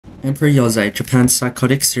Emperor Yozei, Japan's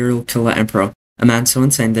psychotic serial killer emperor, a man so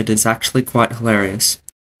insane that it is actually quite hilarious.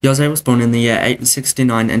 Yozei was born in the year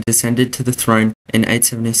 869 and descended to the throne in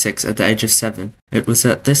 876 at the age of 7. It was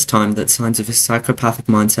at this time that signs of his psychopathic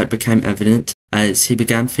mindset became evident, as he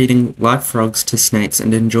began feeding live frogs to snakes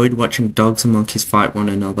and enjoyed watching dogs and monkeys fight one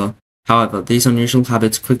another. However, these unusual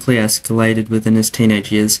habits quickly escalated within his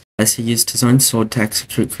teenage years, as he used his own sword to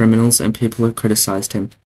execute criminals and people who criticized him.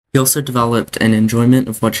 He also developed an enjoyment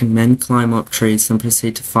of watching men climb up trees and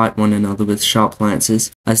proceed to fight one another with sharp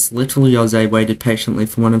lances, as little Yozei waited patiently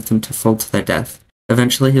for one of them to fall to their death.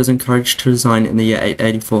 Eventually, he was encouraged to resign in the year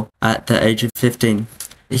 884 at the age of 15.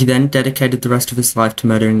 He then dedicated the rest of his life to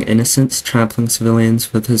murdering innocents, trampling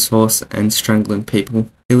civilians with his horse, and strangling people.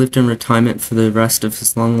 He lived in retirement for the rest of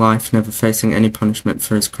his long life, never facing any punishment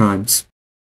for his crimes.